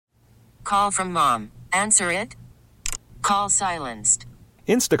Call from mom. Answer it. Call silenced.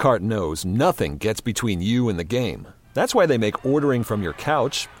 Instacart knows nothing gets between you and the game. That's why they make ordering from your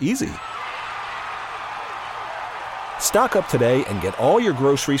couch easy. Stock up today and get all your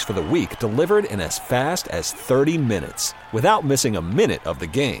groceries for the week delivered in as fast as 30 minutes without missing a minute of the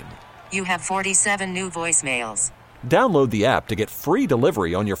game. You have 47 new voicemails. Download the app to get free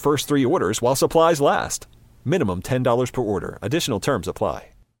delivery on your first 3 orders while supplies last. Minimum $10 per order. Additional terms apply.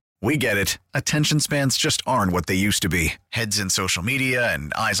 We get it. Attention spans just aren't what they used to be. Heads in social media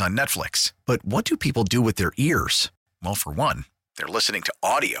and eyes on Netflix. But what do people do with their ears? Well, for one, they're listening to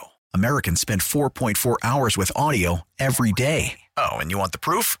audio. Americans spend 4.4 hours with audio every day. Oh, and you want the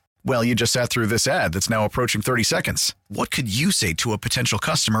proof? Well, you just sat through this ad that's now approaching 30 seconds. What could you say to a potential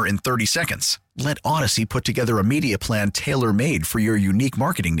customer in 30 seconds? Let Odyssey put together a media plan tailor-made for your unique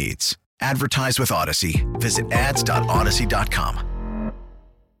marketing needs. Advertise with Odyssey. Visit ads.odyssey.com.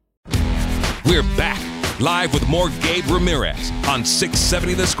 We're back, live with more Gabe Ramirez on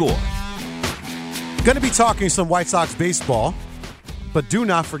 670 The Score. Going to be talking some White Sox baseball, but do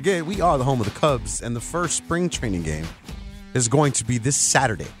not forget, we are the home of the Cubs, and the first spring training game is going to be this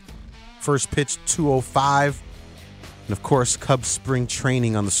Saturday. First pitch, 2:05. And, of course, Cubs spring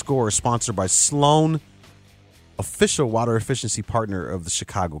training on The Score is sponsored by Sloan, official water efficiency partner of the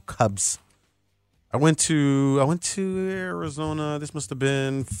Chicago Cubs. I went to Arizona. This must have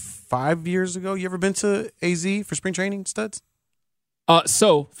been 5 years ago. You ever been to AZ for spring training, Studs?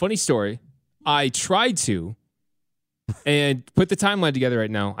 So, funny story. I tried to, and put the timeline together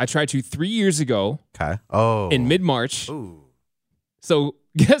right now. I tried to 3 years ago. Okay. Oh. In mid-March. Ooh. So,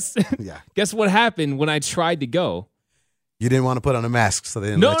 guess Yeah. guess what happened when I tried to go? You didn't want to put on a mask, so they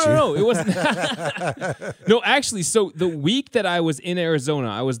didn't let you. No, it wasn't. No, actually, so the week that I was in Arizona,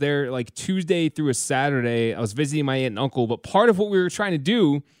 I was there like Tuesday through a Saturday. I was visiting my aunt and uncle, but part of what we were trying to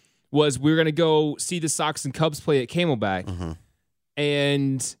do was we were going to go see the Sox and Cubs play at Camelback. Mm-hmm.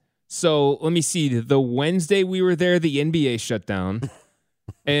 And so let me see. The Wednesday we were there, the NBA shut down.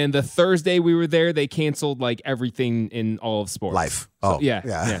 And the Thursday we were there, they canceled like everything in all of sports. Life. So, Oh, yeah.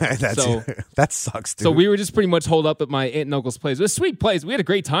 That sucks, dude. So we were just pretty much holed up at my aunt and uncle's place. It was a sweet place. We had a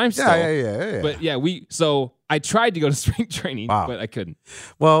great time still. Yeah. But yeah, so I tried to go to spring training, Wow. but I couldn't.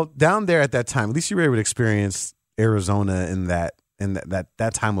 Well, down there at that time, at least you were able to experience Arizona in that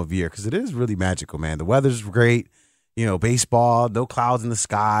time of year, because it is really magical, man. The weather's great. You know, baseball, no clouds in the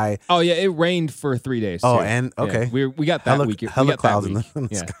sky. Oh yeah, it rained for 3 days. Oh, too. and okay, yeah, we got that week. Hella clouds in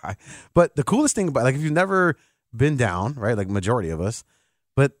the sky. But the coolest thing about, like, if you've never been down, right, like majority of us,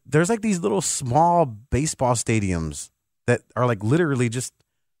 but there's like these little small baseball stadiums that are like literally just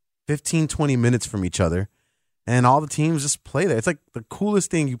 15, 20 minutes from each other, and all the teams just play there. It's like the coolest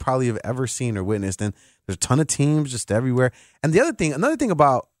thing you probably have ever seen or witnessed. And there's a ton of teams just everywhere. And another thing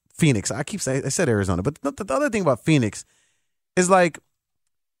about Phoenix, I said Arizona, but the other thing about Phoenix is, like,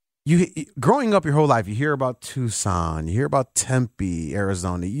 you growing up your whole life, you hear about Tucson, you hear about Tempe,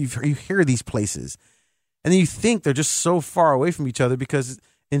 Arizona, you hear these places, and then you think they're just so far away from each other, because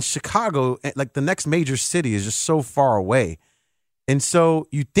in Chicago, like, the next major city is just so far away, and so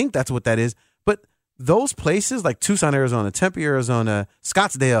you think that's what that is. But those places like Tucson, Arizona, Tempe, Arizona,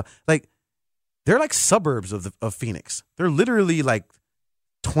 Scottsdale, like, they're like suburbs of Phoenix. They're literally like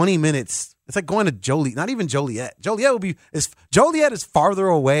 20 minutes. It's like going to Joliet, not even Joliet. Joliet is farther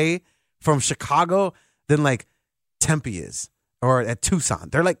away from Chicago than like Tempe is, or at Tucson.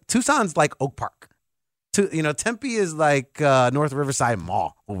 They're like, Tucson's like Oak Park. Tempe is like North Riverside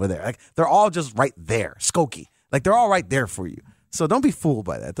Mall over there. Like, they're all just right there. Skokie. Like, they're all right there for you. So don't be fooled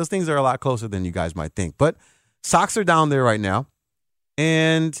by that. Those things are a lot closer than you guys might think. But Sox are down there right now,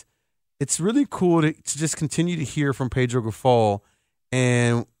 and it's really cool to just continue to hear from Pedro Grifol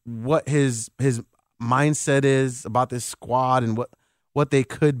and what his mindset is about this squad and what they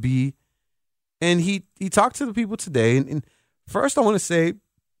could be. And he talked to the people today. And first, I want to say,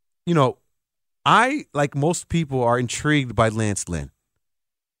 I, like most people, are intrigued by Lance Lynn.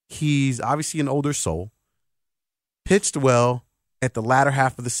 He's obviously an older soul, pitched well at the latter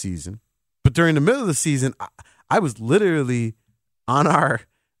half of the season. But during the middle of the season, I was literally on our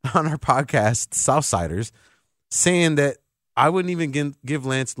podcast, Southsiders, saying that I wouldn't even give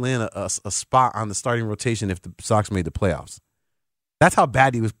Lance Lynn a spot on the starting rotation if the Sox made the playoffs. That's how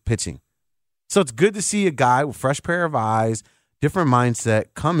bad he was pitching. So it's good to see a guy with a fresh pair of eyes, different mindset,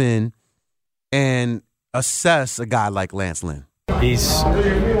 come in and assess a guy like Lance Lynn. He's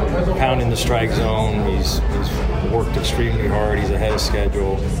pounding the strike zone. He's worked extremely hard. He's ahead of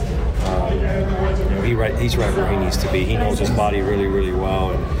schedule. He's right where he needs to be. He knows his body really, really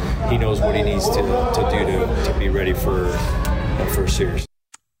well, and he knows what he needs to do to be ready for that first series.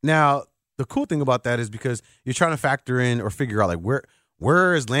 Now, the cool thing about that is because you're trying to factor in or figure out like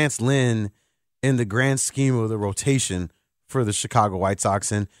where is Lance Lynn in the grand scheme of the rotation for the Chicago White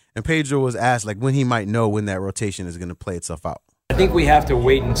Sox, and Pedro was asked like when he might know when that rotation is going to play itself out. I think we have to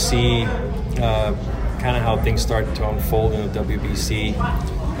wait and see kind of how things start to unfold in the WBC.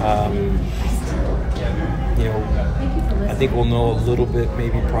 I think we'll know a little bit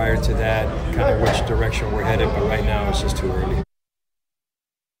maybe prior to that, kind of which direction we're headed, but right now it's just too early.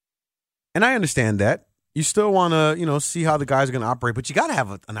 And I understand that. You still want to, see how the guys are going to operate, but you got to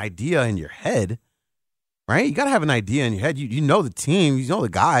have an idea in your head, right? You got to have an idea in your head. You know the team, you know the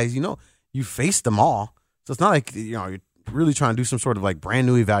guys, you faced them all. So it's not like, you're really trying to do some sort of like brand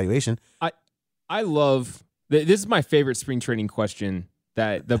new evaluation. I love, this is my favorite spring training question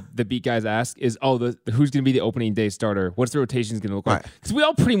that the beat guys ask is, who's going to be the opening day starter? What's the rotation going to look like? Because we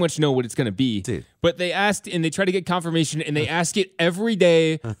all pretty much know what it's going to be. Dude. But they asked, and they try to get confirmation, and they ask it every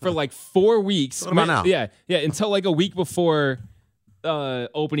day for like 4 weeks. What about now? Yeah, until like a week before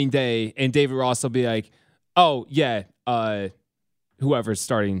opening day, and David Ross will be like, whoever's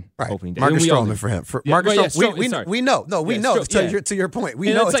starting opening day. Marcus Stroman for him. Marcus Stroman, we know. No, we know. To your point,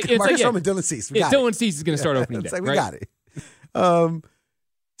 we know it's Marcus Stroman, Dylan Cease. Dylan Cease is going to start opening day. It's like we got it.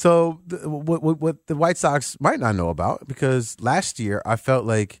 So what the White Sox might not know about, because last year I felt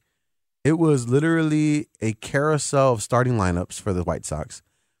like it was literally a carousel of starting lineups for the White Sox,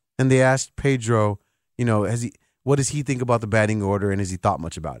 and they asked Pedro, what does he think about the batting order, and has he thought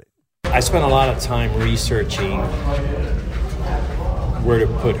much about it? I spent a lot of time researching where to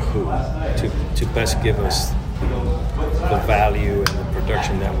put who to best give us the value and the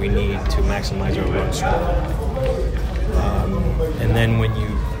production that we need to maximize our run score. And then when you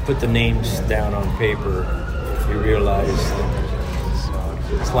put the names down on paper, you realize that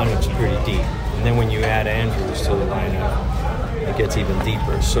this lineup's pretty deep. And then when you add Andrews to the lineup, it gets even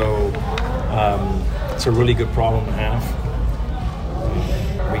deeper. So it's a really good problem to have.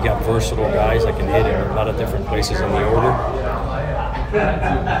 We got versatile guys that can hit in a lot of different places in the order.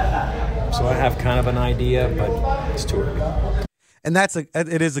 So I have kind of an idea, but it's too early. And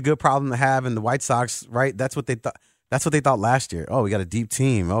it is a good problem to have. And the White Sox, right? That's what they thought. That's what they thought last year. Oh, we got a deep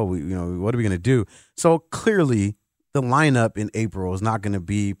team. Oh, what are we going to do? So clearly, the lineup in April is not going to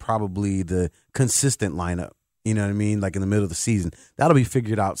be probably the consistent lineup. You know what I mean? Like in the middle of the season, that'll be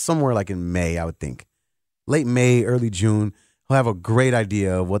figured out somewhere like in May, I would think. Late May, early June, he'll have a great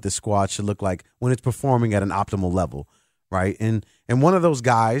idea of what the squad should look like when it's performing at an optimal level, right? And one of those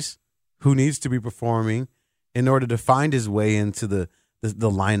guys who needs to be performing in order to find his way into the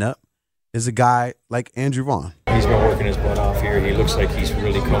lineup is a guy like Andrew Vaughn. He's been working his butt off here. He looks like he's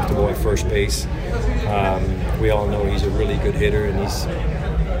really comfortable at first base. We all know he's a really good hitter, and he's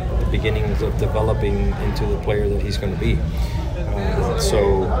at the beginnings of developing into the player that he's going to be.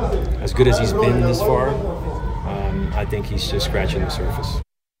 So as good as he's been this far, I think he's just scratching the surface.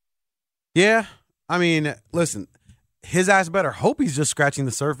 Yeah, I mean, listen, his ass better hope he's just scratching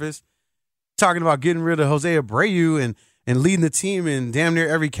the surface. Talking about getting rid of Jose Abreu and leading the team in damn near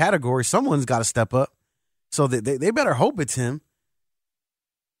every category. Someone's got to step up. So they better hope it's him.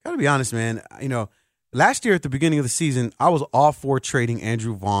 Got to be honest, man. Last year at the beginning of the season, I was all for trading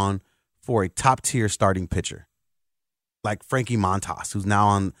Andrew Vaughn for a top-tier starting pitcher, like Frankie Montas, who's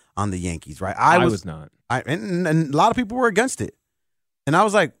now on the Yankees, right? I was not. And a lot of people were against it. And I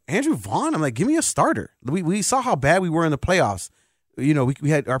was like, Andrew Vaughn? I'm like, give me a starter. We saw how bad we were in the playoffs. We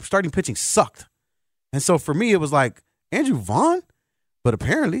had our starting pitching sucked. And so for me, it was like, Andrew Vaughn? But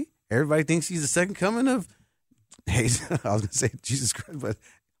apparently, everybody thinks he's the second coming of, I was going to say Jesus Christ, but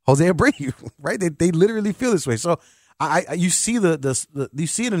Jose Abreu, right? They literally feel this way. So you see you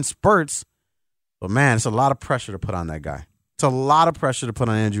see it in spurts, but man, it's a lot of pressure to put on that guy. It's a lot of pressure to put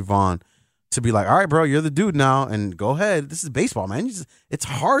on Andrew Vaughn to be like, all right, bro, you're the dude now, and go ahead. This is baseball, man. It's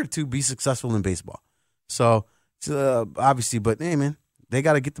hard to be successful in baseball. So obviously, but hey, man, they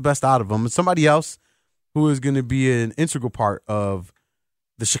got to get the best out of them. And somebody else who is going to be an integral part of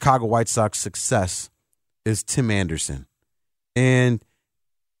the Chicago White Sox success is Tim Anderson. And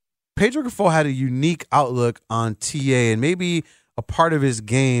Pedro Grifol had a unique outlook on TA and maybe a part of his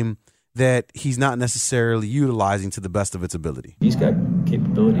game that he's not necessarily utilizing to the best of its ability. He's got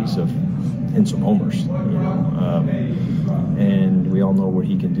capabilities of hitting some homers, and we all know what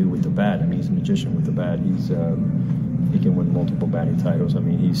he can do with the bat. I mean, he's a magician with the bat. He can win multiple batting titles. I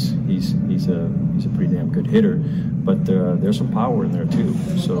mean, he's a pretty damn good hitter, but there's some power in there too.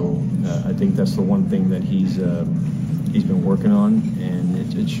 So I think that's the one thing that he's been working on, and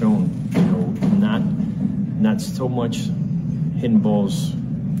it's shown. Not so much hitting balls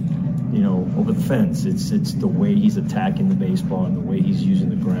over the fence. It's the way he's attacking the baseball and the way he's using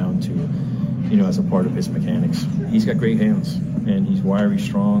the ground to, as a part of his mechanics. He's got great hands, and he's wiry,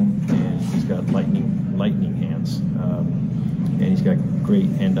 strong, and he's got lightning hands, and he's got great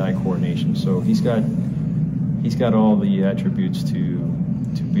hand-eye coordination. So he's got all the attributes to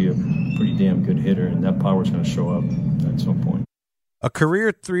be a pretty damn good hitter, and that power's going to show up at some point. A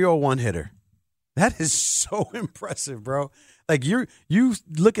career 301 hitter. That is so impressive, bro. Like you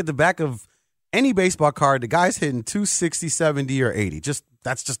look at the back of any baseball card, the guy's hitting 260, 70, or 80.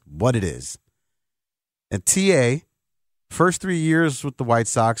 That's just what it is. And TA, first 3 years with the White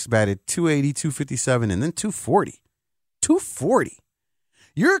Sox, batted 280, 257, and then 240. 240.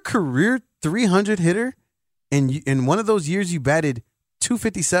 You're a career 300 hitter, and in one of those years you batted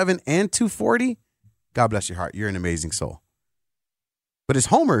 257 and 240? God bless your heart. You're an amazing soul. But his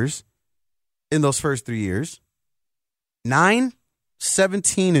homers in those first 3 years, 9,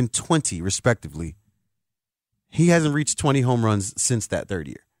 17, and 20, respectively. He hasn't reached 20 home runs since that third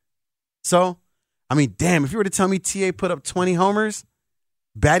year. So, I mean, damn, if you were to tell me TA put up 20 homers,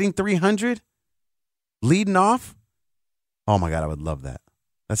 batting 300, leading off, oh my God, I would love that.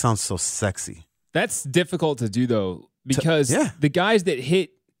 That sounds so sexy. That's difficult to do, though, because the guys that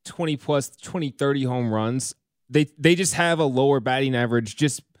hit 20 plus, 20, 30 home runs, they just have a lower batting average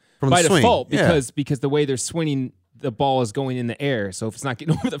just by default because the way they're swinging, the ball is going in the air. So if it's not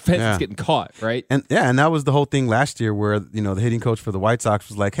getting over the fence, it's getting caught, right? And that was the whole thing last year where, the hitting coach for the White Sox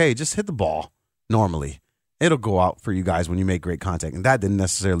was like, hey, just hit the ball normally. It'll go out for you guys when you make great contact. And that didn't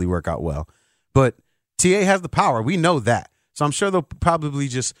necessarily work out well. But TA has the power. We know that. So I'm sure they'll probably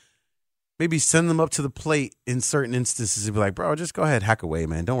just maybe send them up to the plate in certain instances and be like, bro, just go ahead, hack away,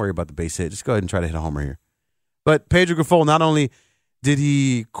 man. Don't worry about the base hit. Just go ahead and try to hit a homer here. But Pedro Grifol, not only did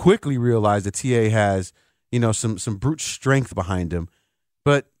he quickly realize that TA has, some brute strength behind him,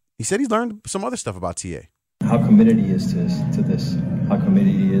 but he said he's learned some other stuff about TA. How committed he is to this, how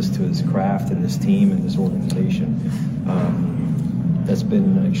committed he is to his craft and this team and this organization. That's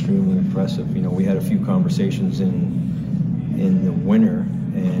been extremely impressive. We had a few conversations in the winter,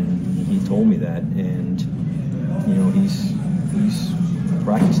 and he told me that, and he's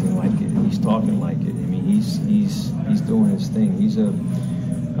practicing like it, and he's talking like it. I mean, he's doing his thing. He's put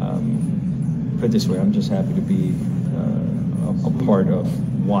it this way, I'm just happy to be a part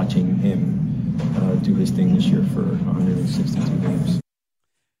of watching him do his thing this year for 162 games.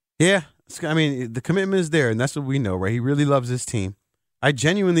 Yeah, the commitment is there, and that's what we know, right? He really loves his team. I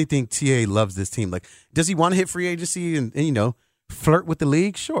genuinely think TA loves this team. Like, does he want to hit free agency and flirt with the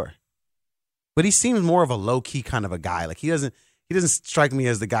league? Sure. But he seems more of a low-key kind of a guy. Like, he doesn't strike me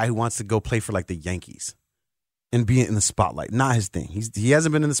as the guy who wants to go play for, like, the Yankees and be in the spotlight. Not his thing. He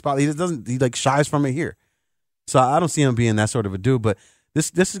hasn't been in the spotlight. He shies from it here. So I don't see him being that sort of a dude. But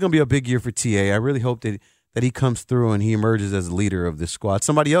this is going to be a big year for TA. I really hope that he comes through and he emerges as a leader of this squad.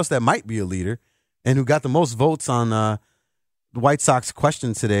 Somebody else that might be a leader and who got the most votes on the White Sox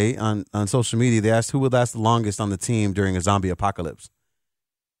question today on social media. They asked who would last the longest on the team during a zombie apocalypse.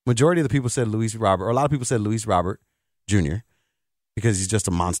 Majority of the people said Luis Robert, or a lot of people said Luis Robert Jr. because he's just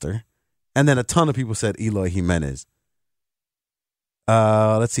a monster. And then a ton of people said Eloy Jimenez.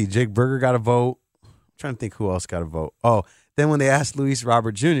 Let's see. Jake Berger got a vote. I'm trying to think who else got a vote. Oh, then when they asked Luis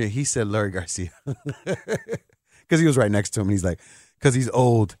Robert Jr., he said Larry Garcia. Because he was right next to him. And he's like, because he's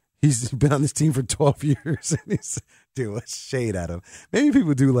old. He's been on this team for 12 years. And he's doing shade at him. Maybe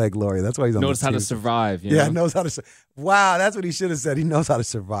people do like Laurie. That's why he's on this team. Knows how to survive. Knows how to. Wow, that's what he should have said. He knows how to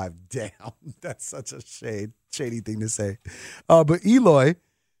survive. Damn, that's such a shady thing to say. But Eloy,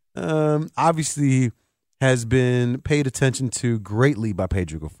 obviously, has been paid attention to greatly by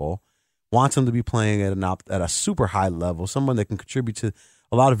Pedro Grifol. Wants him to be playing at a super high level. Someone that can contribute to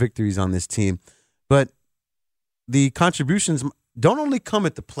a lot of victories on this team. But the contributions don't only come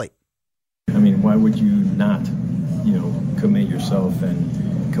at the plate. I mean, why would you not, commit yourself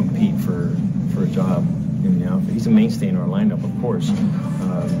and compete for a job in the outfit? He's a mainstay in our lineup, of course.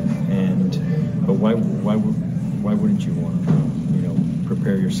 But why wouldn't you want to,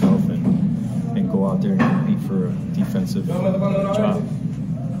 prepare yourself and go out there and compete for a defensive job?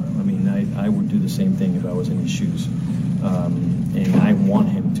 I mean, I would do the same thing if I was in his shoes. And I want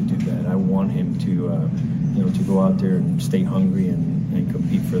him to do that. I want him to, to go out there and stay hungry and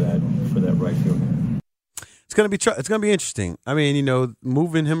compete for that right field. It's gonna be interesting. I mean,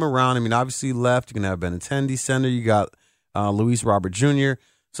 moving him around. I mean, obviously left. You can have Benintendi center. You got Luis Robert Jr.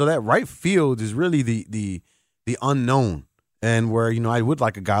 So that right field is really the unknown, and where I would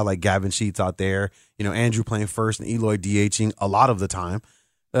like a guy like Gavin Sheets out there. Andrew playing first and Eloy DHing a lot of the time.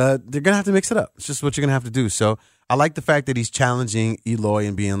 they're going to have to mix it up. It's just what you're going to have to do. So I like the fact that he's challenging Eloy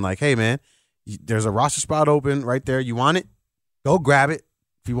and being like, hey, man, there's a roster spot open right there. You want it? Go grab it.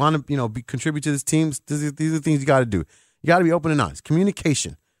 If you want to, contribute to this team, these are the things you got to do. You got to be open and honest.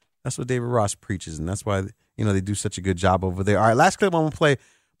 Communication. That's what David Ross preaches, and that's why, they do such a good job over there. All right, last clip I'm going to play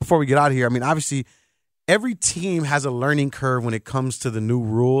before we get out of here. I mean, obviously, every team has a learning curve when it comes to the new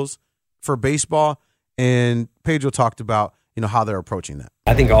rules for baseball, and Pedro talked about, how they're approaching that.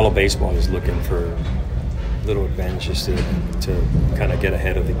 I think all of baseball is looking for little advantages to kind of get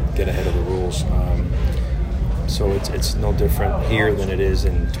ahead of the rules. So it's no different here than it is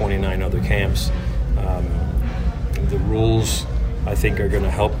in 29 other camps. The rules, I think, are going to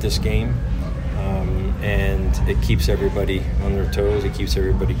help this game, and it keeps everybody on their toes. It keeps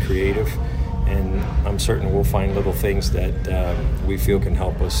everybody creative, and I'm certain we'll find little things that we feel can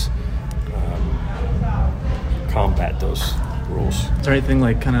help us combat those rules. Is there anything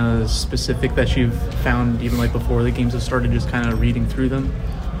like kind of specific that you've found even like before the games have started, just kind of reading through them?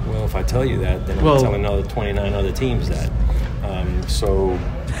 Well, if I tell you that, then I'm telling another 29 other teams that. So,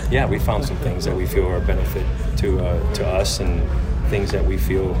 yeah, we found some things that we feel are a benefit to us, and things that we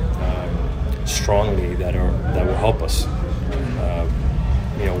feel strongly that will help us.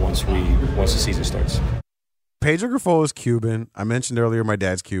 Once the season starts. Pedro Grifol is Cuban. I mentioned earlier my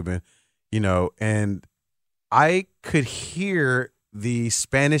dad's Cuban. And I could hear the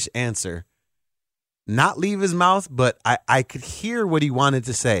Spanish answer not leave his mouth, but I could hear what he wanted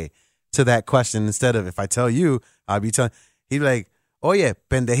to say to that question. Instead of, if I tell you, I'll be telling, he'd be like, oye,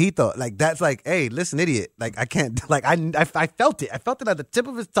 pendejito. Like, that's like, hey, listen, idiot. Like, I can't, like, I felt it. I felt it at the tip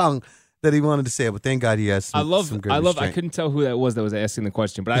of his tongue that he wanted to say it, but thank God he has some good restraint. I couldn't tell who that was asking the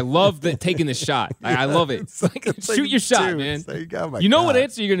question, but I love taking the shot. I love it. It's like, shoot your shot, man. Like, oh you know what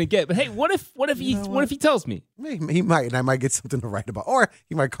answer you're gonna get, but hey, what if he tells me? He might, and I might get something to write about, or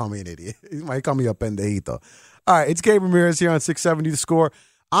he might call me an idiot. He might call me a pendejito. All right, it's Gabe Ramirez here on 670 The Score.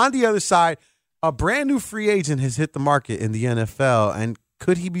 On the other side, a brand new free agent has hit the market in the NFL, and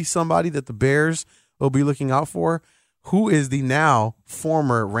could he be somebody that the Bears will be looking out for? Who is the now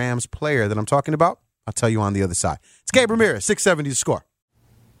former Rams player that I'm talking about? I'll tell you on the other side. It's Gabe Ramirez, 670 The Score.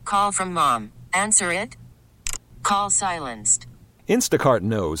 Call from mom. Answer it. Call silenced. Instacart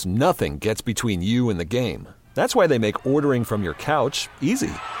knows nothing gets between you and the game. That's why they make ordering from your couch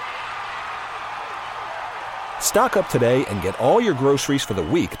easy. Stock up today and get all your groceries for the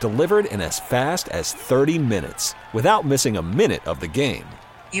week delivered in as fast as 30 minutes without missing a minute of the game.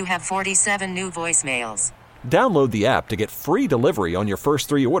 You have 47 new voicemails. Download the app to get free delivery on your first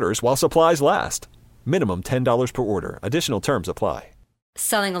 3 orders while supplies last. Minimum $10 per order. Additional terms apply.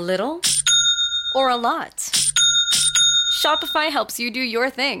 Selling a little or a lot? Shopify helps you do your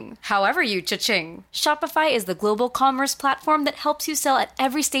thing, however you cha-ching. Shopify is the global commerce platform that helps you sell at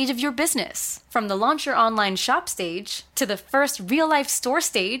every stage of your business. From the launch your online shop stage, to the first real-life store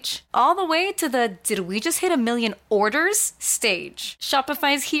stage, all the way to the did we just hit 1 million orders stage.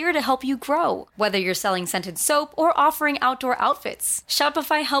 Shopify is here to help you grow. Whether you're selling scented soap or offering outdoor outfits,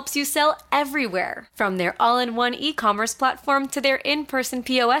 Shopify helps you sell everywhere. From their all-in-one e-commerce platform to their in-person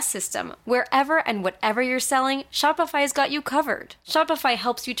POS system, wherever and whatever you're selling, Shopify's got you covered. Shopify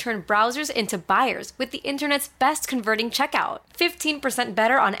helps you turn browsers into buyers with the internet's best converting checkout. 15%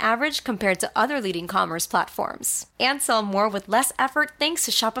 better on average compared to other leading commerce platforms. And sell more with less effort thanks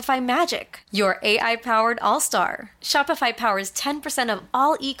to Shopify Magic, your AI-powered all-star. Shopify powers 10% of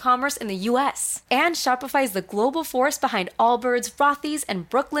all e-commerce in the U.S. And Shopify is the global force behind Allbirds, Rothy's, and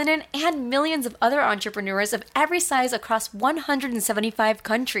Brooklinen, and millions of other entrepreneurs of every size across 175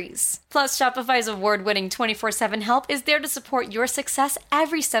 countries. Plus, Shopify's award-winning 24/7 help is there to support your success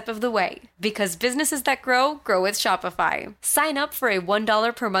every step of the way. Because businesses that grow with Shopify. Sign up for a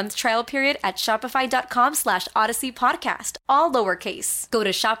 $1 per month trial period at shopify.com/Odyssey Podcast, all lowercase. Go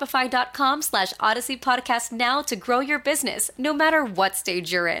to shopify.com/Odyssey Podcast now to grow your business, no matter what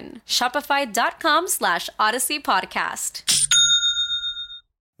stage you're in. Shopify.com/Odyssey Podcast.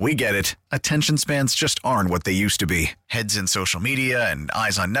 We get it. Attention spans just aren't what they used to be. Heads in social media and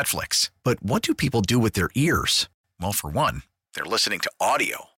eyes on Netflix. But what do people do with their ears? Well, for one, they're listening to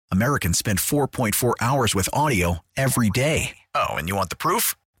audio. Americans spend 4.4 hours with audio every day. Oh, and you want the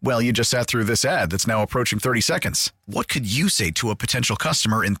proof? Well, you just sat through this ad that's now approaching 30 seconds. What could you say to a potential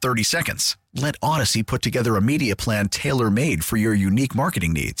customer in 30 seconds? Let Odyssey put together a media plan tailor-made for your unique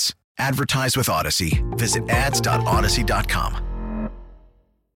marketing needs. Advertise with Odyssey. Visit ads.odyssey.com.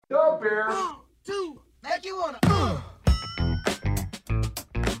 Go, Bear. 1, 2, make you wanna.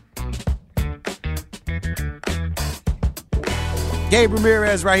 Gabe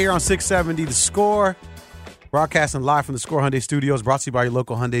Ramirez right here on 670 The Score. Broadcasting live from the Score Hyundai Studios, brought to you by your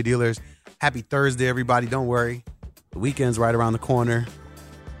local Hyundai dealers. Happy Thursday, everybody. Don't worry. The weekend's right around the corner.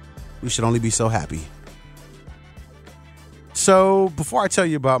 We should only be so happy. So, before I tell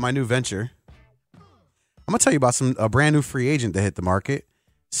you about my new venture, I'm going to tell you about a brand new free agent that hit the market.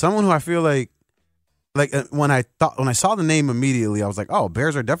 Someone who I feel like when I saw the name immediately, I was like, oh,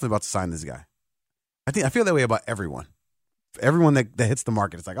 Bears are definitely about to sign this guy. I feel that way about everyone. Everyone that hits the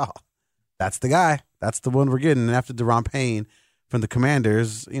market, it's like, oh, that's the guy. That's the one we're getting. And after Deron Payne from the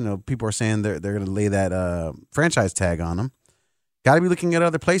Commanders, people are saying they're going to lay that franchise tag on him. Got to be looking at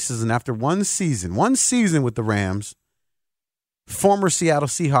other places. And after one season with the Rams, former Seattle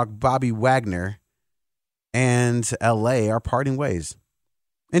Seahawk Bobby Wagner and LA are parting ways.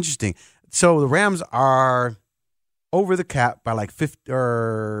 Interesting. So the Rams are over the cap by like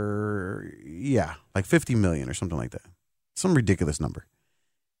 $50 million or something like that. Some ridiculous number.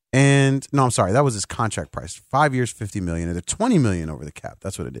 And no, I'm sorry, that was his contract price. 5 years, $50 million, and they're $20 million over the cap.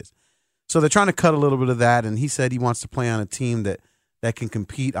 That's what it is. So they're trying to cut a little bit of that, and he said he wants to play on a team that can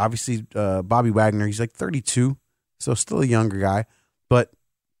compete. Obviously, Bobby Wagner, he's like 32, so still a younger guy, but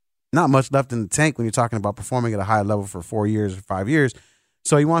not much left in the tank when you're talking about performing at a high level for 4 years or 5 years.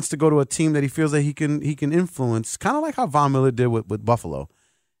 So he wants to go to a team that he feels that he can influence, kind of like how Von Miller did with Buffalo.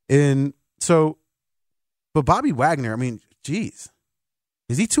 And so, but Bobby Wagner, I mean, geez.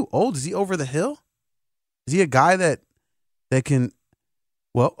 Is he too old? Is he over the hill? Is he a guy that can,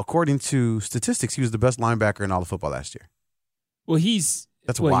 well, according to statistics, he was the best linebacker in all of football last year. Well,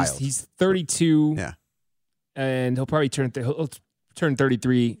 that's wild. He's 32. Yeah. And he'll probably turn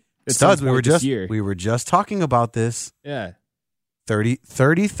 33 Studs, we were just talking about this. Yeah. 30,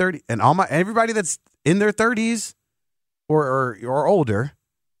 and everybody that's in their 30s or older,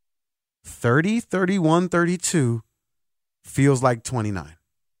 30, 31, 32 feels like 29.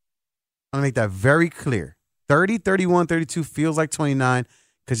 I'm going to make that very clear. 30, 31, 32 feels like 29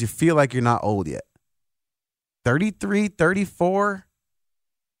 because you feel like you're not old yet. 33, 34,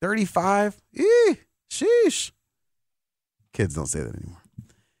 35, sheesh. Kids don't say that anymore.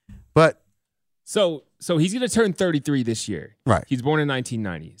 But So he's going to turn 33 this year. Right. He's born in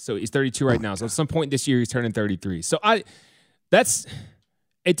 1990. So he's 32 right now. So at some point this year, he's turning 33. So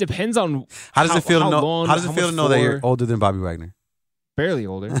it depends on how does it feel to know that you're older than Bobby Wagner? Barely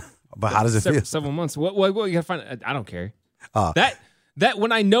older. But how does it feel? Several months. What you got to find? I don't care. That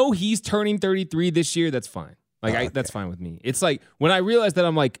when I know he's turning 33 this year, that's fine. That's fine with me. It's like when I realize that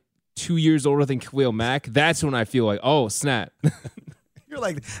I'm like 2 years older than Khalil Mack, that's when I feel like, oh, snap. You're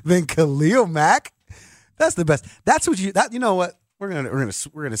like, then Khalil Mack? That's the best. That's what you know what? We're gonna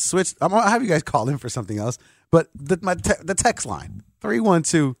switch. I'm gonna have you guys call in for something else. But the text line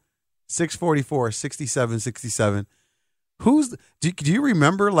 312-644-6767. Do you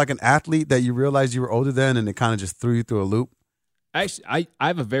remember like an athlete that you realized you were older than and it kind of just threw you through a loop? Actually, I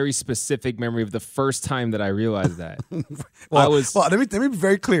have a very specific memory of the first time that I realized that. Well, let me be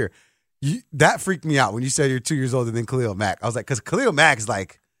very clear. That freaked me out when you said you're 2 years older than Khalil Mack. I was like, because Khalil Mack's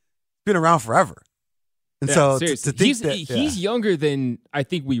like been around forever. And so seriously, to think he's younger than I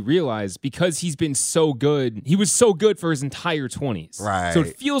think we realize because he's been so good. He was so good for his entire 20s. Right. So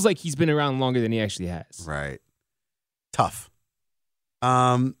it feels like he's been around longer than he actually has. Right. Tough.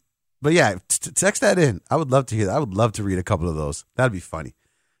 But yeah, text that in. I would love to hear that. I would love to read a couple of those. That'd be funny.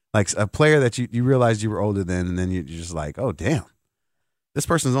 Like a player that you realized you were older than, and then you're just like, oh, damn. This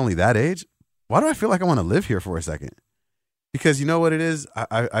person's only that age? Why do I feel like I want to live here for a second? Because you know what it is?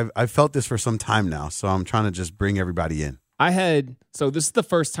 I've felt this for some time now, so I'm trying to just bring everybody in. So this is the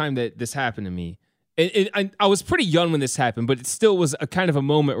first time that this happened to me. I was pretty young when this happened, but it still was a kind of a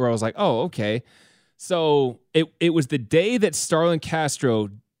moment where I was like, oh, okay. So it was the day that Starlin Castro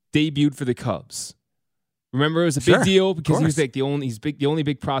debuted for the Cubs. Remember, it was a big deal because he was like the only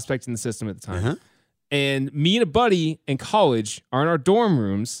big prospect in the system at the time. Uh-huh. And me and a buddy in college are in our dorm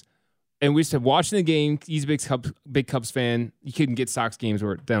rooms, and we just have watching the game. He's a big Cubs fan. You couldn't get Sox games.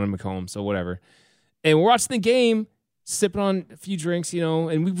 We're down in Macomb, so whatever. And we're watching the game, sipping on a few drinks,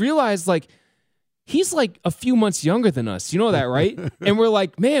 and we realized like he's like a few months younger than us. You know that, right? And we're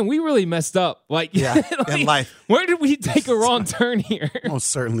like, man, we really messed up. Like, in life. Where did we take a wrong turn here? Most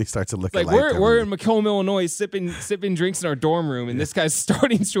certainly start to look like we're in Macomb, Illinois, sipping drinks in our dorm room, and this guy's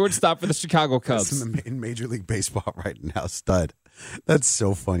starting shortstop for the Chicago Cubs. In Major League Baseball right now, stud. That's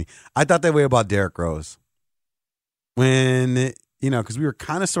so funny. I thought that way about Derrick Rose. When, because we were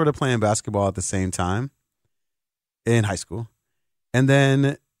kind of sort of playing basketball at the same time in high school. And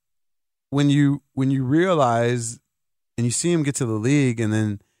then when you realize and you see him get to the league, and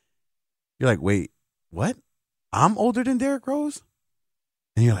then you're like, wait, what? I'm older than Derrick Rose?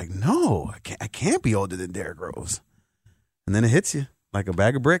 And you're like, no, I can't be older than Derrick Rose. And then it hits you like a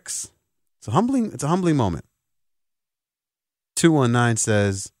bag of bricks. It's a humbling moment. 219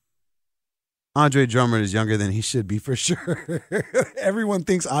 says, Andre Drummond is younger than he should be for sure. Everyone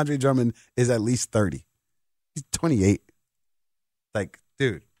thinks Andre Drummond is at least 30. He's 28. Like,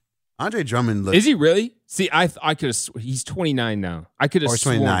 dude, Andre Drummond looks... Is he really? See, I could have... He's 29 now. I could have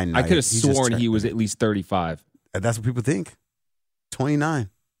sworn... I could have sworn he was at least 35. That's what people think. 29.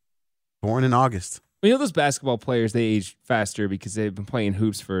 Born in August. You know, those basketball players, they age faster because they've been playing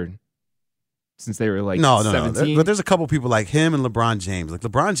hoops since they were like 17. No. But there's a couple people like him and LeBron James. Like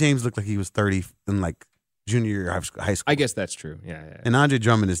LeBron James looked like he was 30 in like junior year of high school. I guess that's true. Yeah. And Andre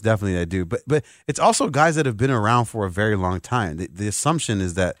Drummond is definitely that dude. But it's also guys that have been around for a very long time. The assumption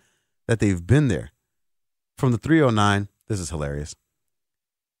is that they've been there. From the 309, this is hilarious.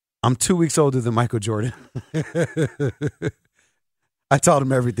 I'm 2 weeks older than Michael Jordan. I taught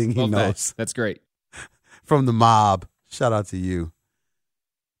him everything he knows. That's great. From the mob, shout out to you.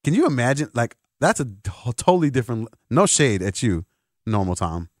 Can you imagine? Like, that's a totally different, no shade at you, normal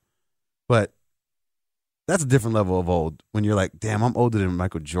Tom, but that's a different level of old when you're like, damn, I'm older than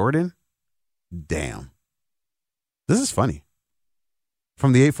Michael Jordan. Damn. This is funny.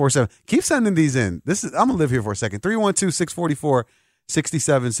 From the 847. Keep sending these in. I'm going to live here for a second.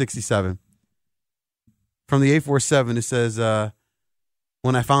 312-644-6767. From the 847, it says,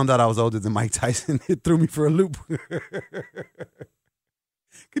 when I found out I was older than Mike Tyson, it threw me for a loop.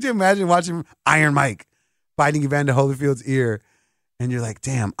 Could you imagine watching Iron Mike biting Evander Holyfield's ear, and you're like,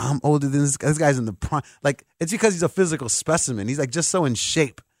 damn, I'm older than this guy. This guy's in the prime. Like, it's because he's a physical specimen. He's like just so in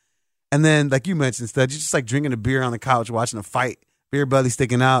shape. And then, like you mentioned, instead, you're just like drinking a beer on the couch, watching a fight, beer belly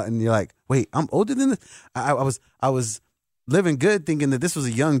sticking out, and you're like, wait, I'm older than this? I was living good thinking that this was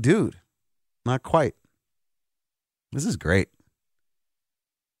a young dude. Not quite. This is great.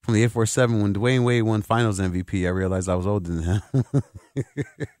 From the 847, when Dwayne Wade won Finals MVP, I realized I was older than him.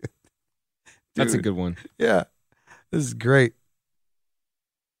 That's a good one. Yeah, this is great.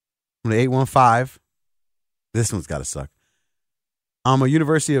 From the 815, this one's got to suck. I'm a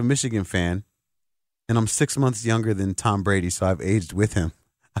University of Michigan fan, and I'm 6 months younger than Tom Brady, so I've aged with him.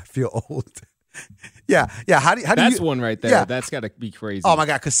 I feel old. Yeah. How do That's you, one right there. Yeah. That's got to be crazy. Oh my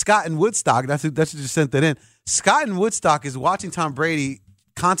God, because Scott in Woodstock, that's who just sent that in. Scott in Woodstock is watching Tom Brady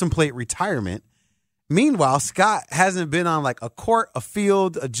contemplate retirement. Meanwhile, Scott hasn't been on like a court, a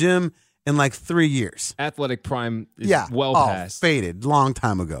field, a gym in like 3 years. Athletic prime is well past. Faded, long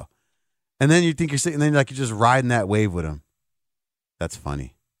time ago. And then you think you're sitting, and then like you're just riding that wave with him. That's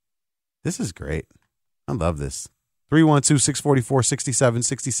funny. This is great. I love this.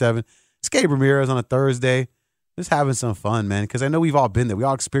 312-644-6767. It's Gabe Ramirez on a Thursday. Just having some fun, man, because I know we've all been there. We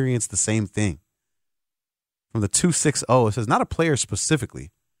all experienced the same thing. From the 260, it says, not a player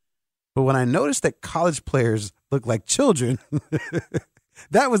specifically, but when I noticed that college players look like children,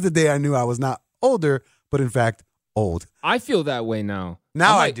 that was the day I knew I was not older, but in fact, old. I feel that way now.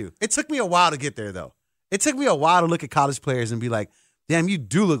 Now I do. It took me a while to get there, though. It took me a while to look at college players and be like, damn, you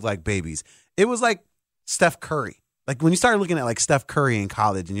do look like babies. It was like Steph Curry. Like when you started looking at like Steph Curry in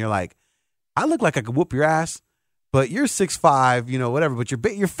college and you're like, I look like I could whoop your ass, but you're 6'5", whatever, but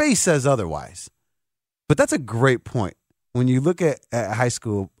your face says otherwise. But that's a great point. When you look at high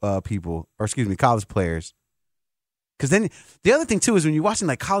school college players, because then the other thing too is when you're watching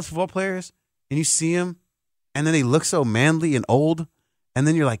like college football players and you see them and then they look so manly and old, and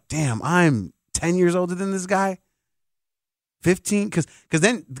then you're like, damn, I'm 10 years older than this guy, 15, because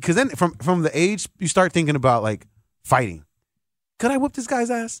then from the age you start thinking about like fighting. Could I whoop this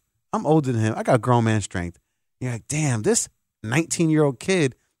guy's ass? I'm older than him. I got grown man strength. You're like, damn, this 19-year-old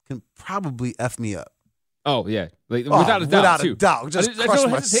kid can probably F me up. Oh, yeah. Like, without a doubt. Just there's no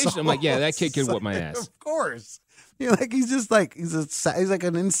hesitation. I'm like, yeah, that kid could whoop my ass. Of course. You're like, he's like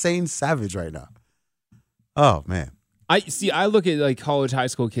an insane savage right now. Oh, man. I look at like college, high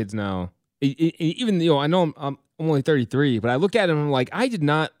school kids now. Even, I know I'm only 33, but I look at them and I'm like, I did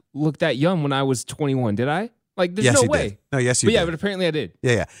not look that young when I was 21, did I? Like, there's no way. Did. No, yes, you did. Yeah, but apparently I did.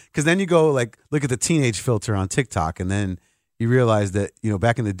 Yeah. Because then you go like look at the teenage filter on TikTok, and then you realize that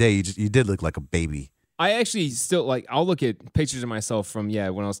back in the day you did look like a baby. I actually still like. I'll look at pictures of myself from when I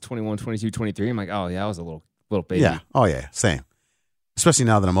was 21, 22, 23. I'm like, oh yeah, I was a little baby. Yeah. Oh yeah. Same. Especially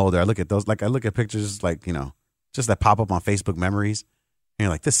now that I'm older, I look at those. Like I look at pictures like just that pop up on Facebook memories, and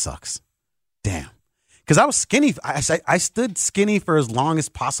you're like, this sucks. Damn. Because I was skinny. I stood skinny for as long as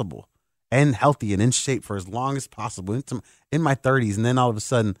possible, and healthy and in shape for as long as possible in my 30s, and then all of a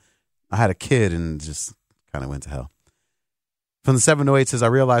sudden I had a kid and just kind of went to hell. From the 708 says, I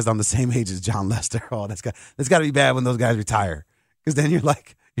realized I'm the same age as John Lester. Oh, that's got to be bad when those guys retire. Because then you're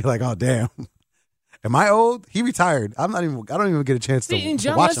like, oh damn, am I old? He retired. I don't even get a chance to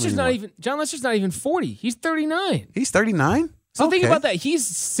John watch Lester's him anymore. John Lester's not even 40. He's 39. He's 39. So think about that. He's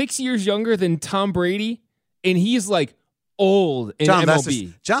 6 years younger than Tom Brady, and he's like old in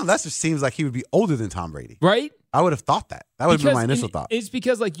MLB. John Lester seems like he would be older than Tom Brady, right? I would have thought that. That would have been my initial thought. It's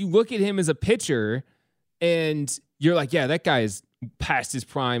because like you look at him as a pitcher, and you're like, yeah, that guy is past his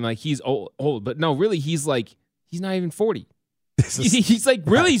prime. Like he's old, but no, really, he's not even 40. He's like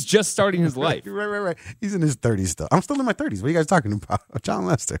really, he's just starting his life. Right. He's in his 30s still. I'm still in my 30s. What are you guys talking about? John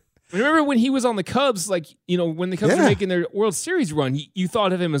Lester. Remember when he was on the Cubs, like, when the Cubs were making their World Series run, you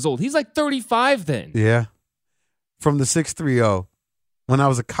thought of him as old. He's like 35 then. Yeah. From the 630, when I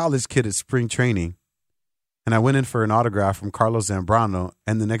was a college kid at spring training, and I went in for an autograph from Carlos Zambrano,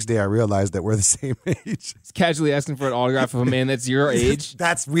 and the next day I realized that we're the same age. It's casually asking for an autograph of a man that's your age.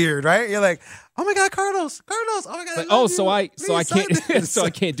 That's weird, right? You're like, oh my God, Carlos, oh my God. Like, so I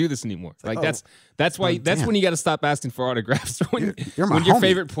can't do this anymore. Like that's why when you got to stop asking for autographs when your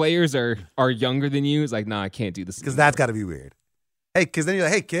favorite players are younger than you. It's like, nah, I can't do this because that's got to be weird. Hey, because then you're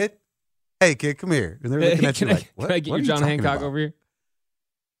like, hey kid, come here, and they're looking at you like, what? Can I get your John Hancock over here?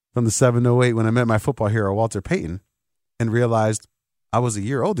 From the 708 when I met my football hero Walter Payton and realized I was a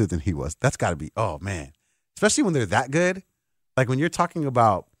year older than he was. That's got to be, oh man, especially when they're that good. Like when you're talking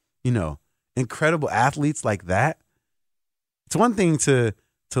about incredible athletes like that. It's one thing to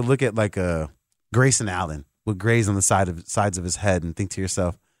look at like a Grayson Allen with grays on the sides of his head and think to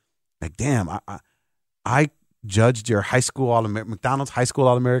yourself, like, damn, I judged your McDonald's high school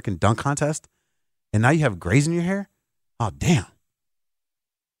All-American dunk contest, and now you have grays in your hair? Oh, damn.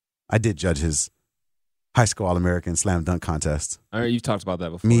 I did judge his high school All-American slam dunk contest. All right, you've talked about that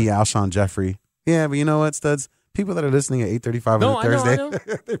before. Me, Alshon Jeffrey. Yeah, but you know what, studs? People that are listening at 8:35 on a Thursday.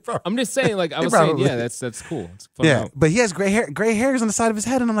 I know. I'm just saying, like I was saying, yeah, that's cool. It's fun yeah, but he has gray hairs on the side of his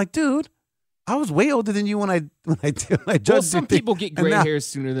head, and I'm like, dude, I was way older than you when I judged. Well, some people get gray hairs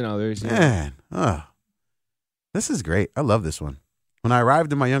sooner than others. Man, this is great. I love this one. When I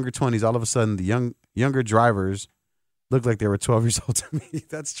arrived in my younger 20s, all of a sudden the younger drivers looked like they were 12 years old to me.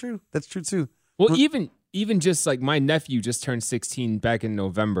 That's true. That's true too. Well, even just like my nephew just turned 16 back in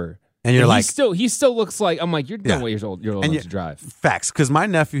November. And you're like, he still looks like, I'm like, you're no way years old. You're old enough to drive. Facts. Because my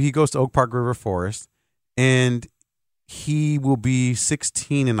nephew, he goes to Oak Park River Forest, and he will be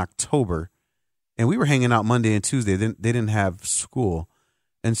 16 in October. And we were hanging out Monday and Tuesday. They didn't have school.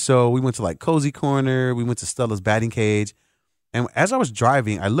 And so we went to like Cozy Corner. We went to Stella's batting cage. And as I was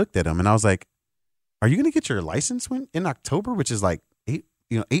driving, I looked at him and I was like, are you going to get your license in October, which is like 8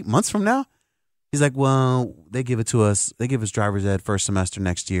 months from now? He's like, well, they give it to us. They give us driver's ed first semester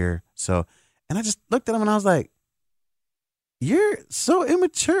next year. So, and I just looked at him and I was like, you're so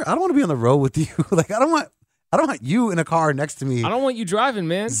immature. I don't want to be on the road with you. Like, I don't want you in a car next to me. I don't want you driving,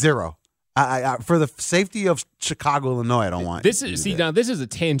 man. Zero. I for the safety of Chicago, Illinois, I don't want. This is now this is a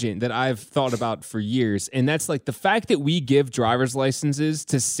tangent that I've thought about for years, and that's like the fact that we give driver's licenses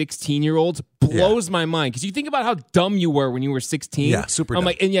to 16-year-olds blows my mind. Because you think about how dumb you were when you were 16. Yeah, super. I'm dumb.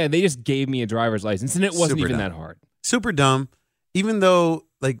 like, and yeah, they just gave me a driver's license, and it wasn't Super even dumb. that hard. Super dumb. Even though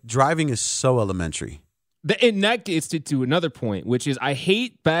like driving is so elementary. And that gets to another point, which is I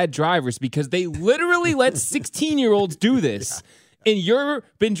hate bad drivers because they literally let 16-year-olds do this. Yeah. And you've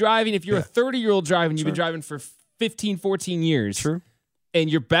been driving, if you're a 30-year-old driving, you've been driving for 15, 14 years. True. And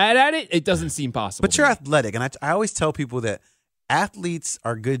you're bad at it, it doesn't seem possible. But you're athletic. And I always tell people that athletes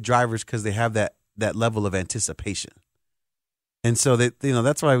are good drivers because they have that level of anticipation. And so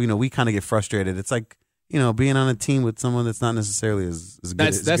that's why we kind of get frustrated. It's like, being on a team with someone that's not necessarily as good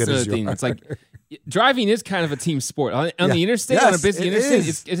that's as you another thing. It's like driving is kind of a team sport. On the interstate, yes, on a busy interstate,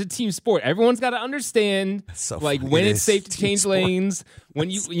 it's a team sport. Everyone's got to understand when it's safe to change lanes, when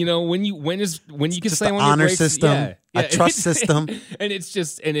you can just slam on honor your brakes. system, a trust system. And it's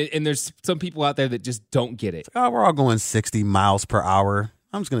just and there's some people out there that just don't get it. Oh, we're all going 60 miles per hour.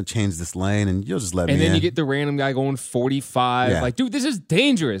 I'm just going to change this lane and you'll just let me in. And then you get the random guy going 45. Yeah. Like, dude, this is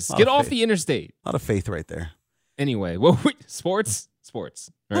dangerous. Get off the interstate. A lot of faith right there. Anyway, sports,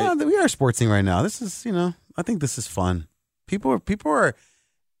 right? We are sportsing right now. This is, I think this is fun. People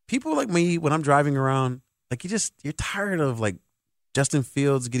like me when I'm driving around, like you're tired of like Justin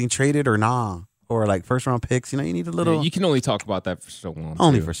Fields getting traded or or like first round picks. You need a little. Yeah, you can only talk about that for so long.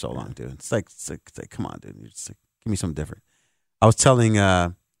 Only for so long, dude. It's like come on, dude. You're just like, give me something different. I was telling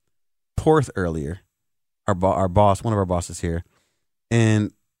Porth earlier, our boss, one of our bosses here,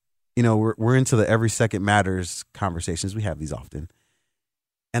 and we're into the every second matters conversations. We have these often,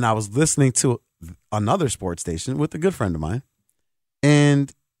 and I was listening to another sports station with a good friend of mine,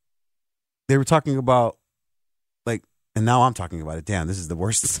 and they were talking about like and now I'm talking about it. Damn, this is the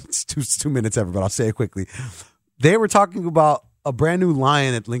worst 2 minutes ever, but I'll say it quickly. They were talking about a brand new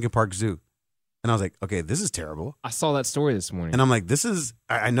lion at Lincoln Park Zoo. And I was like, okay, this is terrible. I saw that story this morning. And I'm like,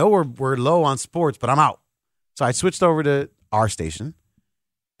 I know we're low on sports, but I'm out. So I switched over to our station.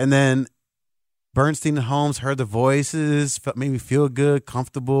 And then Bernstein and Holmes heard the voices, made me feel good,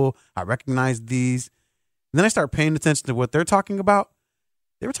 comfortable. I recognized these. And then I started paying attention to what they're talking about.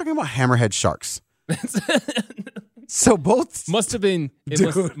 They were talking about hammerhead sharks. So both must have been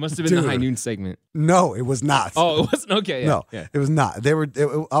the High Noon segment. No, it was not. Oh, it wasn't. Okay, yeah, it was not.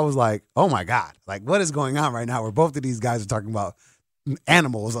 I was like, oh my God, like what is going on right now? Where both of these guys are talking about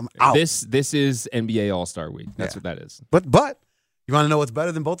animals. I'm out. This is NBA All-Star Week. That's what that is. But you want to know what's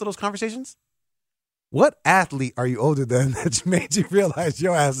better than both of those conversations? What athlete are you older than that made you realize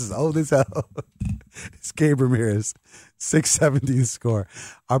your ass is old as hell? It's Gabe Ramirez, 670 score.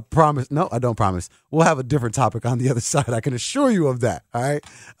 I promise. No, I don't promise. We'll have a different topic on the other side. I can assure you of that. All right.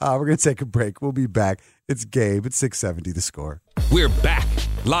 We're going to take a break. We'll be back. It's Gabe at 670 The Score. We're back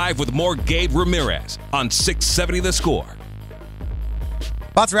live with more Gabe Ramirez on 670 The Score.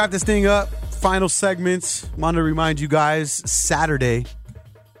 About to wrap this thing up. Final segments. Want to remind you guys, Saturday,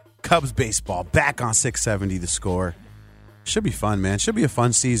 Cubs baseball back on 670 The Score. Should be fun, man. Should be a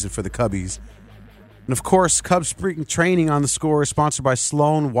fun season for the Cubbies. And of course, Cubs spring training on The Score is sponsored by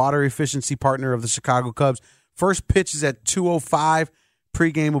Sloan, water efficiency partner of the Chicago Cubs. First pitch is at 2:05.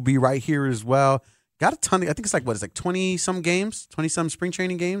 Pregame will be right here as well. Got a ton. I think it's like 20-some games, 20-some spring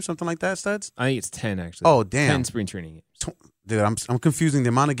training games, something like that, Studs? I think it's 10 actually. Oh, damn. 10 spring training games. Dude, I'm confusing the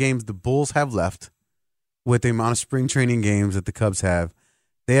amount of games the Bulls have left with the amount of spring training games that the Cubs have.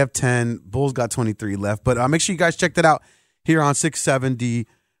 They have 10. Bulls got 23 left. But make sure you guys check that out here on 670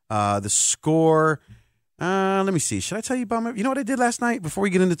 The Score. Let me see. Should I tell you about you know what I did last night before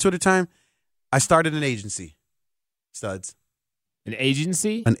we get into Twitter time? I started an agency, Studs. An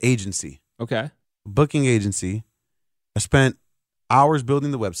agency? An agency. Okay. Booking agency. I spent hours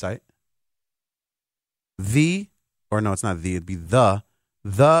building the website. It's not it'd be the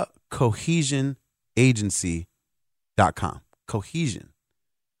cohesionagency.com. Cohesion.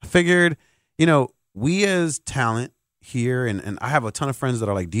 I figured, we as talent here, and I have a ton of friends that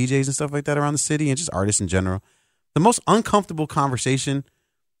are like DJs and stuff like that around the city and just artists in general. The most uncomfortable conversation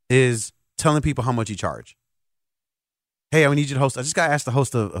is telling people how much you charge. Hey, I need you to host. I just got asked to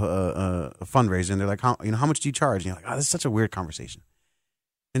host a fundraiser, and they're like, how much do you charge? And you're like, oh, this is such a weird conversation.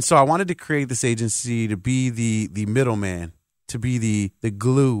 And so I wanted to create this agency to be the middleman, to be the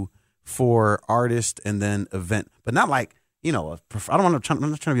glue for artist and then event, but not like, I'm not trying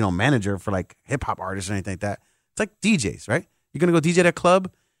to be no manager for like hip hop artists or anything like that. It's like DJs, right? You're going to go DJ at a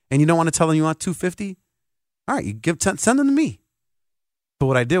club and you don't want to tell them you want $250. All right, you send them to me. But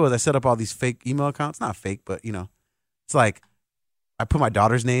what I did was I set up all these fake email accounts, not fake, but it's like I put my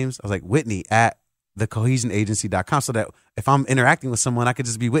daughter's names. I was like Whitney at thecohesionagency.com so that if I'm interacting with someone, I could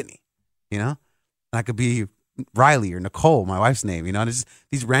just be Whitney, and I could be Riley or Nicole, my wife's name, just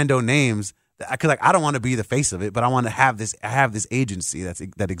these rando names because I don't want to be the face of it, but I want to have this. I have this agency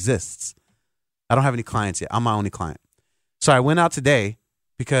that exists. I don't have any clients yet. I'm my only client. So I went out today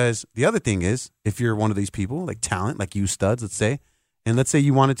because the other thing is, if you're one of these people like talent, like you Studs, let's say, and let's say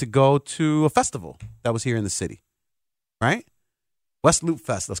you wanted to go to a festival that was here in the city, right? West Loop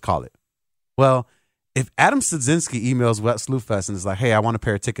Fest, let's call it. Well, if Adam Studzinski emails West Loop Fest and is like, hey, I want a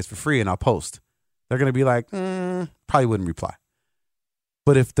pair of tickets for free and I'll post, they're going to be like, probably wouldn't reply.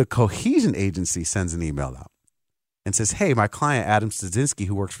 But if the Cohesion Agency sends an email out and says, hey, my client, Adam Studzinski,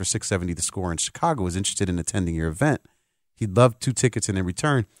 who works for 670 The Score in Chicago, is interested in attending your event. He'd love 2 tickets, and in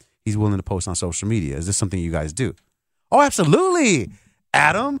return, he's willing to post on social media. Is this something you guys do? Oh, absolutely.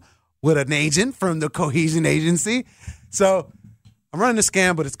 Adam, with an agent from the Cohesion Agency. So I'm running a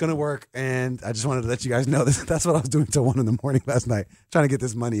scam, but it's going to work. And I just wanted to let you guys know that's what I was doing till 1 a.m. last night, trying to get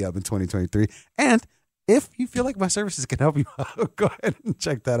this money up in 2023. And if you feel like my services can help you out, go ahead and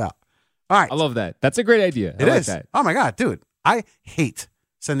check that out. All right. I love that. That's a great idea. It is. That. Oh, my God, dude. I hate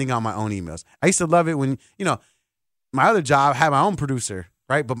sending out my own emails. I used to love it when, my other job had my own producer,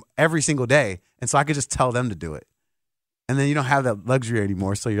 right? But every single day. And so I could just tell them to do it. And then you don't have that luxury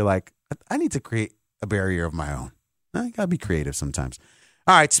anymore. So you're like, I need to create a barrier of my own. I got to be creative sometimes.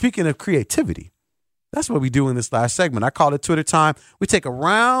 All right. Speaking of creativity, that's what we do in this last segment. I call it Twitter time. We take a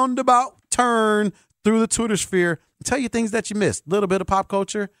roundabout turn through the Twitter sphere and tell you things that you missed. A little bit of pop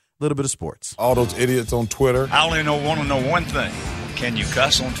culture, a little bit of sports. All those idiots on Twitter. I only want to know one thing. Can you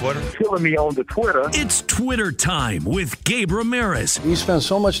cuss on Twitter? Killing me on the Twitter. It's Twitter time with Gabe Ramirez. You spend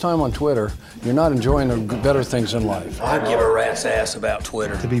so much time on Twitter, you're not enjoying the better things in life. I give a rat's ass about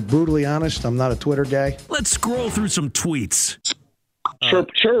Twitter. To be brutally honest, I'm not a Twitter guy. Let's scroll through some tweets.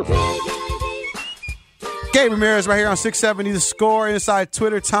 Chirp, chirp. Gabe Ramirez right here on 670 The Score inside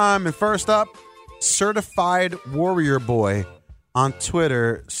Twitter time. And first up, Certified Warrior Boy on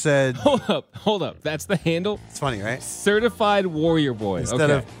Twitter said... Hold up. That's the handle? It's funny, right? Certified Warrior Boy. Instead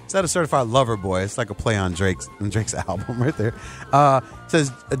of Certified Lover Boy. It's like a play on Drake's album right there.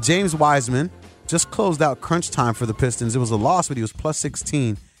 Says James Wiseman just closed out crunch time for the Pistons. It was a loss, but he was plus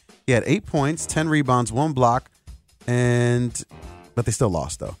 16. He had 8 points, 10 rebounds, 1 block, but they still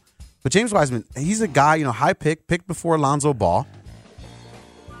lost, though. But James Wiseman, he's a guy, high picked before Lonzo Ball.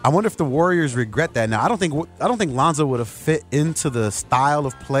 I wonder if the Warriors regret that. Now, I don't think Lonzo would have fit into the style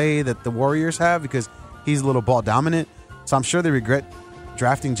of play that the Warriors have because he's a little ball dominant. So I'm sure they regret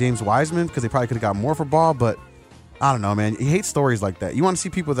drafting James Wiseman because they probably could have got more for Ball. But I don't know, man. You hate stories like that. You want to see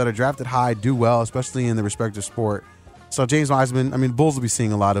people that are drafted high do well, especially in the respective sport. So James Wiseman, Bulls will be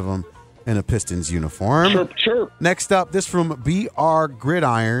seeing a lot of them in a Pistons uniform. Chirp, chirp. Next up, this from BR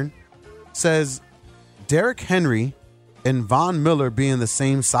Gridiron says Derrick Henry and Von Miller being the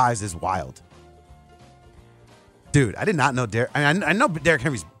same size is wild. Dude, I did not know Derrick. I know Derrick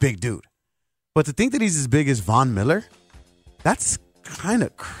Henry's a big dude. But to think that he's as big as Von Miller, that's kind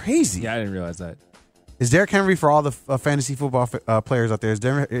of crazy. Yeah, I didn't realize that. Is Derrick Henry, for all the fantasy football players out there, is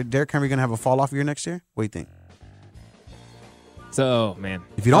Derrick Henry going to have a fall-off year next year? What do you think? So, man.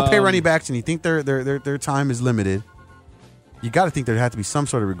 If you don't pay running backs and you think their time is limited, you got to think there had to be some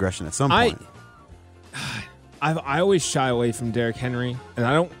sort of regression at some point. I always shy away from Derrick Henry, and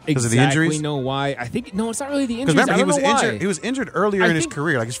I don't exactly know why. I think it's not really the injuries. Because remember, I don't know why. He was injured earlier in his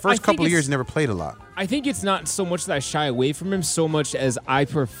career. Like his first couple of years, he never played a lot. I think it's not so much that I shy away from him, so much as I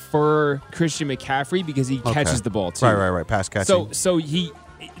prefer Christian McCaffrey because he catches the ball too. Right. Pass catching. So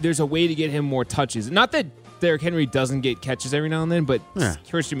there's a way to get him more touches. Not that Derrick Henry doesn't get catches every now and then, but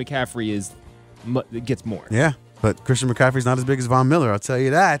Christian McCaffrey gets more. Yeah. But Christian McCaffrey's not as big as Von Miller, I'll tell you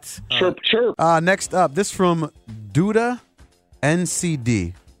that. Chirp, chirp. Next up, this from Duda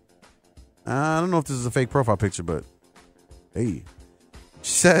NCD. I don't know if this is a fake profile picture, but hey.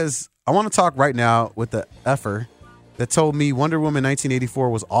 She says, I want to talk right now with the effer that told me Wonder Woman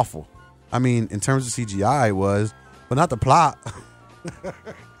 1984 was awful. I mean, in terms of CGI, it was, but not the plot.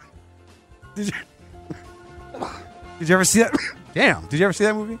 Did you ever see that? Damn. Did you ever see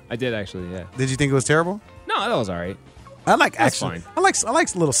that movie? I did, actually, yeah. Did you think it was terrible? No, that was all right. I like That's action. fine. I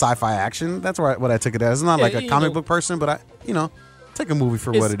like little sci-fi action. That's what I took it as. I'm not like a comic book person, but I take a movie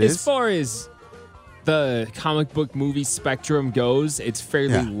for what it is. As far as the comic book movie spectrum goes, it's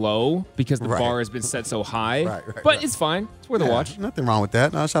fairly low because the bar has been set so high. But it's fine. It's worth a watch. Nothing wrong with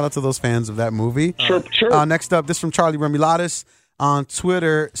that. Shout out to those fans of that movie. Chirp. Next up, this from Charlie Remilatis on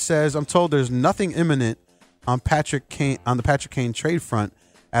Twitter says, I'm told there's nothing imminent on the Patrick Kane trade front.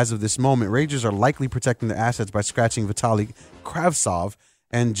 As of this moment, Rangers are likely protecting their assets by scratching Vitaly Kravtsov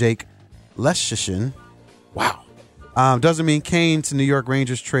and Jake Leschyshyn. Wow. Doesn't mean Kane to New York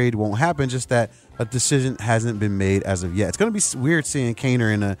Rangers trade won't happen, just that a decision hasn't been made as of yet. It's going to be weird seeing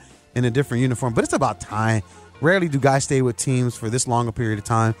Kaner in a different uniform, but it's about time. Rarely do guys stay with teams for this long a period of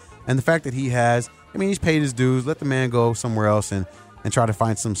time. And the fact that he's paid his dues, let the man go somewhere else and try to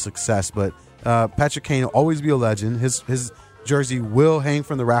find some success. But Patrick Kane will always be a legend. His jersey will hang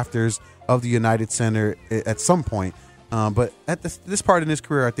from the rafters of the United Center at some point. But at this part in his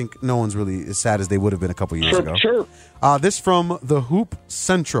career, I think no one's really as sad as they would have been a couple years ago. Sure. This from the Hoop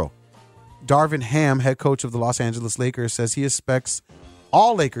Central. Darvin Ham, head coach of the Los Angeles Lakers, says he expects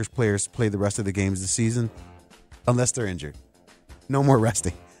all Lakers players to play the rest of the games this season unless they're injured. No more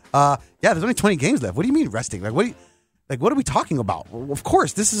resting. There's only 20 games left. What do you mean resting? What are we talking about? Of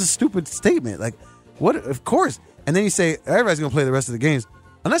course, this is a stupid statement. What? Of course. And then you say everybody's going to play the rest of the games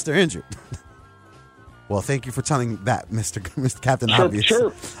unless they're injured. Well, thank you for telling that, Mr. Captain Obvious.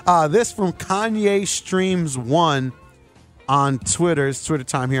 Sure. This from Kanye Streams 1 on Twitter. It's Twitter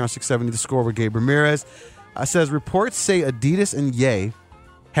time here on 670 The Score with Gabe Ramirez. Says reports say Adidas and Ye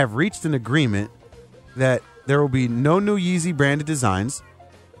have reached an agreement that there will be no new Yeezy branded designs.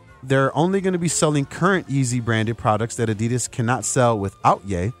 They're only going to be selling current Yeezy branded products that Adidas cannot sell without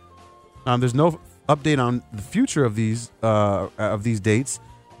Ye. There's no update on the future of these dates,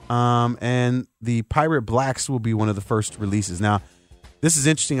 and the Pirate Blacks will be one of the first releases. Now, this is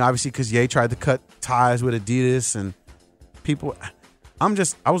interesting, obviously, because Ye tried to cut ties with Adidas and people. I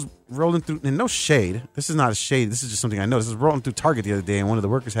was rolling through, and no shade. This is not a shade. This is just something I noticed. I was rolling through Target the other day, and one of the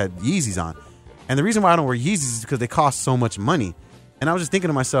workers had Yeezys on. And the reason why I don't wear Yeezys is because they cost so much money. And I was just thinking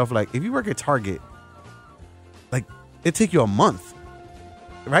to myself, like, if you work at Target, like, it'd take you a month,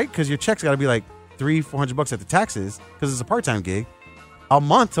 right? Because your check's got to be like $300-400 after taxes because it's a part-time gig. A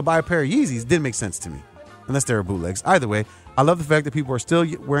month to buy a pair of Yeezys didn't make sense to me, unless they were bootlegs. Either way, I love the fact that people are still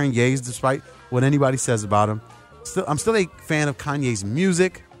wearing Yeezys despite what anybody says about them. I'm still a fan of Kanye's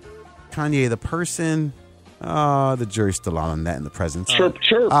music. Kanye the person, the jury's still on that in the present. Chirp,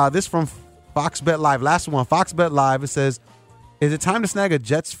 chirp. This from Fox Bet Live. Last one, Fox Bet Live. It says, is it time to snag a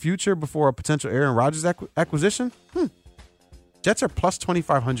Jets future before a potential Aaron Rodgers acquisition? Jets are plus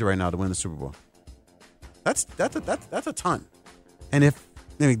 2,500 right now to win the Super Bowl. That's a ton. And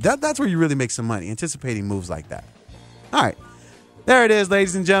that's where you really make some money, anticipating moves like that. All right. There it is,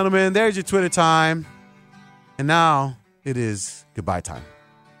 ladies and gentlemen. There's your Twitter time. And now it is goodbye time.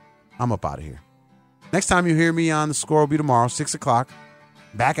 I'm up out of here. Next time you hear me on The Score will be tomorrow, 6 o'clock.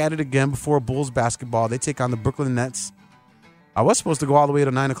 Back at it again before Bulls basketball. They take on the Brooklyn Nets. I was supposed to go all the way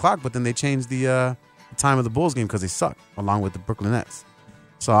to 9 o'clock, but then they changed the time of the Bulls game because they suck, along with the Brooklyn Nets.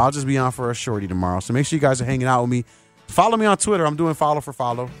 So I'll just be on for a shorty tomorrow. So make sure you guys are hanging out with me. Follow me on Twitter. I'm doing follow for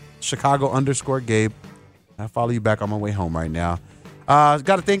follow. Chicago_Gabe. I'll follow you back on my way home right now. Got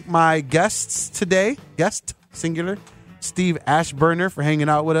to thank my guests today. Guest, singular. Steve Ashburner for hanging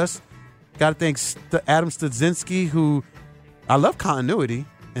out with us. Got to thank Adam Studzinski, who I love continuity.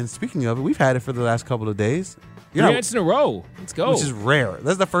 And speaking of it, we've had it for the last couple of days. 3 nights in a row. Let's go. Which is rare.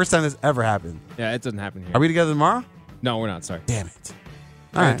 That's the first time this ever happened. Yeah, it doesn't happen here. Are we together tomorrow? No, we're not. Sorry. Damn it.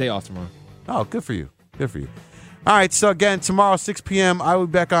 I have a day off tomorrow. Oh, good for you. Good for you. All right, so again, tomorrow, 6 p.m., I will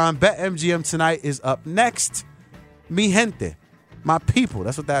be back on. BetMGM tonight is up next. Mi gente, my people.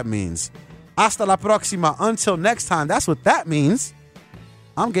 That's what that means. Hasta la próxima. Until next time, that's what that means.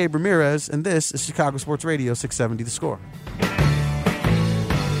 I'm Gabe Ramirez, and this is Chicago Sports Radio 670 The Score.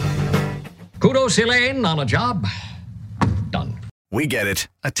 Kudos, Elaine, on a job done. We get it.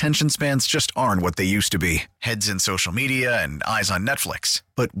 Attention spans just aren't what they used to be. Heads in social media and eyes on Netflix.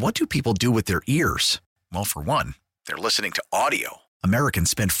 But what do people do with their ears? Well, for one, they're listening to audio. Americans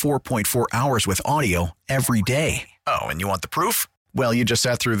spend 4.4 hours with audio every day. Oh, and you want the proof? Well, you just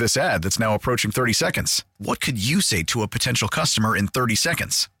sat through this ad that's now approaching 30 seconds. What could you say to a potential customer in 30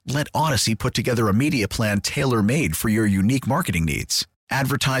 seconds? Let Odyssey put together a media plan tailor-made for your unique marketing needs.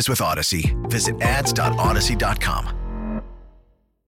 Advertise with Odyssey. Visit ads.odyssey.com.